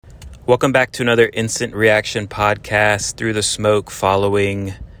Welcome back to another Instant Reaction podcast through the smoke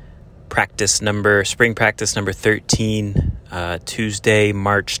following spring practice number 13, Tuesday, April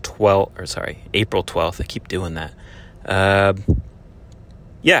 12th. I keep doing that.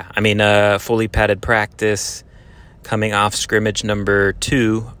 Fully padded practice coming off scrimmage number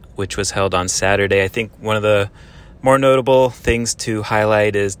 2, which was held on Saturday. I think one of the more notable things to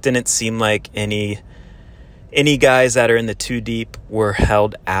highlight is didn't seem like any guys that are in the 2 deep were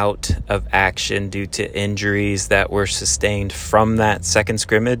held out of action due to injuries that were sustained from that second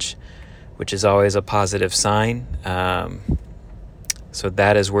scrimmage, which is always a positive sign. So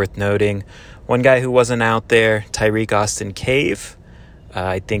that is worth noting. One guy who wasn't out there, Tyreek Austin Cave.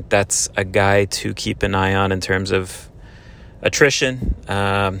 I think that's a guy to keep an eye on in terms of attrition.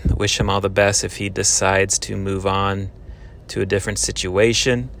 Wish him all the best if he decides to move on to a different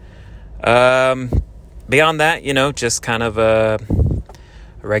situation. Beyond that, just kind of a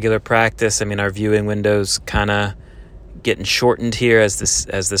regular practice. Our viewing window's kind of getting shortened here as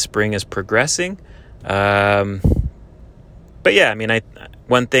the spring is progressing. One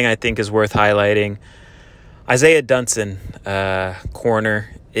thing I think is worth highlighting, Isaiah Dunson, corner,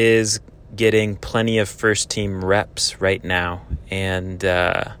 is getting plenty of first-team reps right now. And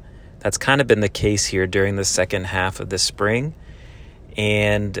that's kind of been the case here during the second half of the spring.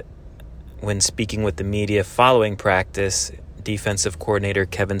 And when speaking with the media following practice, defensive coordinator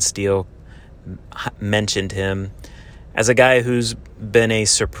Kevin Steele mentioned him as a guy who's been a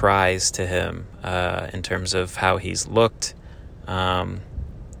surprise to him in terms of how he's looked.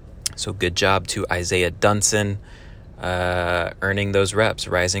 So good job to Isaiah Dunson earning those reps,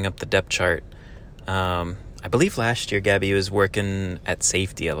 rising up the depth chart. I believe last year, Gabby, was working at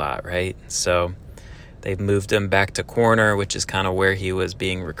safety a lot, right? So they've moved him back to corner, which is kind of where he was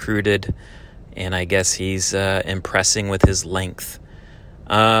being recruited. And I guess he's impressing with his length.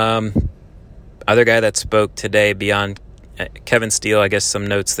 Other guy that spoke today beyond Kevin Steele, I guess some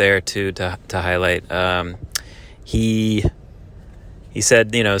notes there too to highlight. He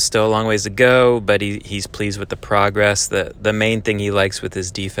said, still a long ways to go, but he's pleased with the progress. The main thing he likes with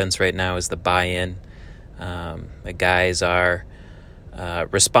his defense right now is the buy-in. The guys are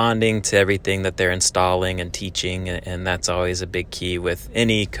responding to everything that they're installing and teaching, and that's always a big key with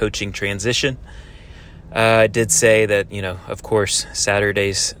any coaching transition. I did say that, of course,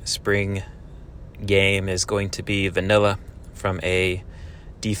 Saturday's spring game is going to be vanilla from a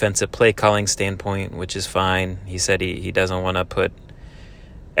defensive play calling standpoint, which is fine. He said he doesn't want to put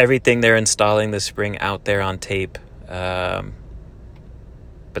everything they're installing this spring out there on tape.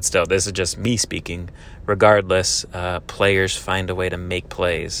 But still, this is just me speaking. Regardless, players find a way to make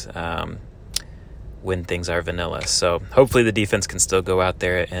plays when things are vanilla. So hopefully the defense can still go out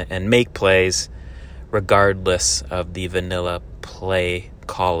there and make plays regardless of the vanilla play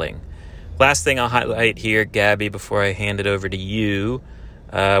calling. Last thing I'll highlight here, Gabby, before I hand it over to you,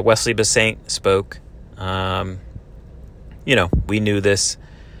 Wesley Bissainthe spoke. We knew this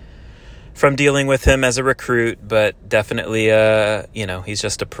from dealing with him as a recruit, but definitely, he's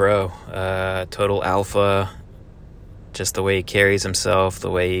just a pro, total alpha, just the way he carries himself, the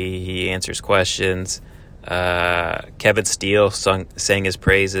way he answers questions. Kevin Steele sang his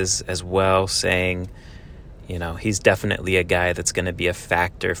praises as well, saying, he's definitely a guy that's going to be a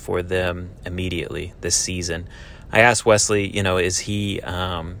factor for them immediately this season. I asked Wesley, is he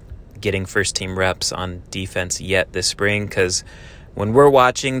getting first-team reps on defense yet this spring? Because when we're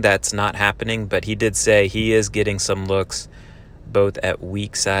watching, that's not happening, but he did say he is getting some looks both at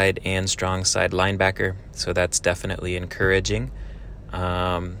weak side and strong side linebacker, so that's definitely encouraging.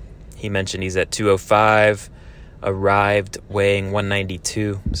 He mentioned he's at 205, arrived weighing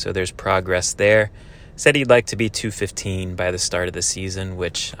 192, so there's progress there. Said he'd like to be 215 by the start of the season,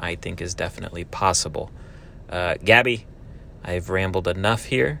 which I think is definitely possible. Gabby, I've rambled enough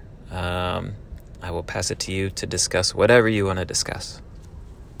here. I will pass it to you to discuss whatever you want to discuss.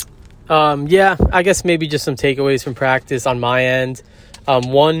 I guess maybe just some takeaways from practice on my end.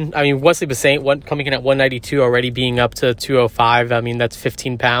 Wesley Bissainthe coming in at 192, already being up to 205. That's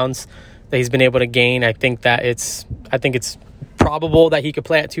 15 pounds that he's been able to gain. I think it's probable that he could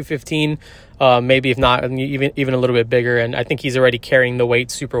play at 215, maybe if not even a little bit bigger. And I think he's already carrying the weight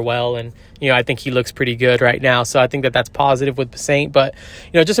super well. And, I think he looks pretty good right now. So I think that's positive with Bissainthe. But,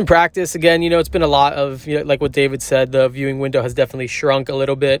 just in practice, again, it's been a lot of, like what David said, the viewing window has definitely shrunk a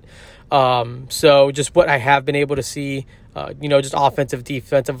little bit. So just what I have been able to see, Just offensive,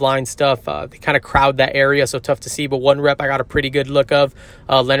 defensive line stuff. They kind of crowd that area, so tough to see. But one rep I got a pretty good look of.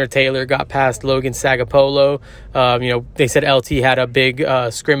 Leonard Taylor got past Logan Sagapolo. They said LT had a big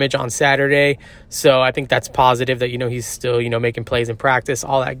scrimmage on Saturday, so I think that's positive that, he's still, making plays in practice,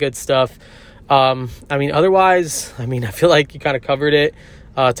 all that good stuff. Otherwise, I feel like you kind of covered it.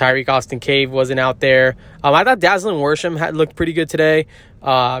 Tyreek Austin Cave wasn't out there. I thought Dazzlin Worsham had looked pretty good today.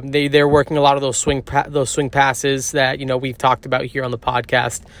 They're working a lot of those swing passes that, we've talked about here on the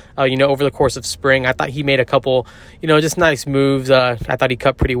podcast, over the course of spring. I thought he made a couple, just nice moves. I thought he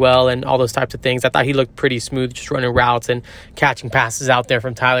cut pretty well and all those types of things. I thought he looked pretty smooth, just running routes and catching passes out there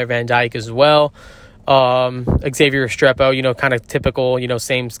from Tyler Van Dyke as well. Xavier Restrepo, kind of typical,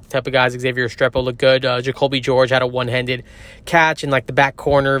 same type of guys. Xavier Restrepo looked good. Jacoby George had a one-handed catch in like the back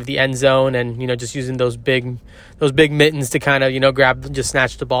corner of the end zone, and just using those big mittens to kind of just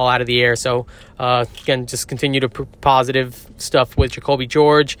snatch the ball out of the air. So again, just continue to positive stuff with Jacoby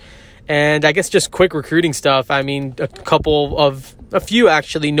George. And I guess just quick recruiting stuff. A few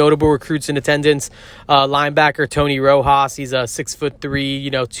actually notable recruits in attendance. Linebacker Tony Rojas. He's a 6'3",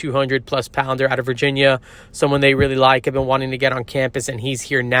 200+ pounder out of Virginia. Someone they really like. Have been wanting to get on campus, and he's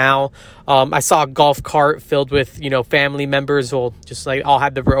here now. I saw a golf cart filled with family members who just like all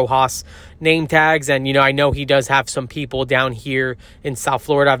had the Rojas name tags, and I know he does have some people down here in South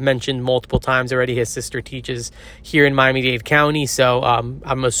Florida. I've mentioned multiple times already. His sister teaches here in Miami-Dade County, so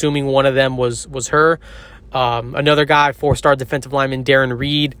I'm assuming one of them was her. Another guy, 4-star defensive lineman Darren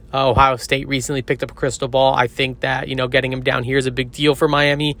Reed. Ohio State recently picked up a crystal ball. I think that, getting him down here is a big deal for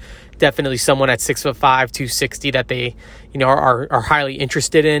Miami. Definitely someone at 6'5", 260 that they, are highly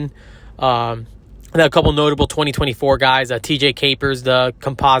interested in. A couple notable 2024 guys. TJ Capers, the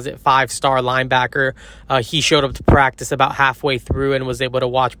composite 5-star linebacker. He showed up to practice about halfway through and was able to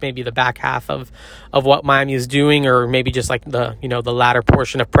watch maybe the back half of what Miami is doing, or maybe just like the latter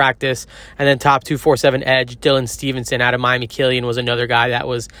portion of practice. And then top 247 edge Dylan Stevenson out of Miami Killian was another guy that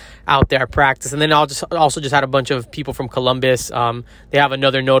was out there at practice. And then also just had a bunch of people from Columbus. They have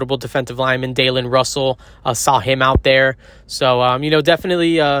another notable defensive lineman, Dalen Russell. Saw him out there. So,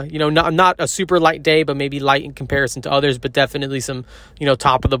 definitely, not a super light day, but maybe light in comparison to others, but definitely some,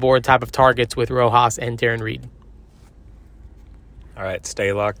 top of the board type of targets with Rojas and Darren Reed. All right,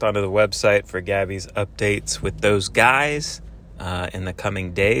 stay locked onto the website for Gabby's updates with those guys in the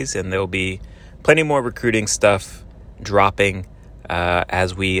coming days, and there'll be plenty more recruiting stuff dropping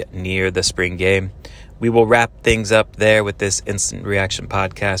as we near the spring game. We will wrap things up there with this Instant Reaction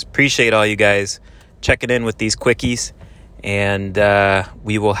podcast. Appreciate all you guys checking in with these quickies. And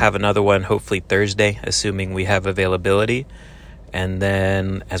we will have another one hopefully Thursday, assuming we have availability. And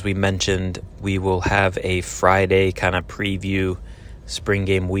then, as we mentioned, we will have a Friday kind of preview spring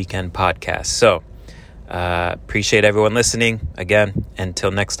game weekend podcast. So appreciate everyone listening. Again,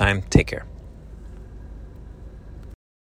 until next time, take care.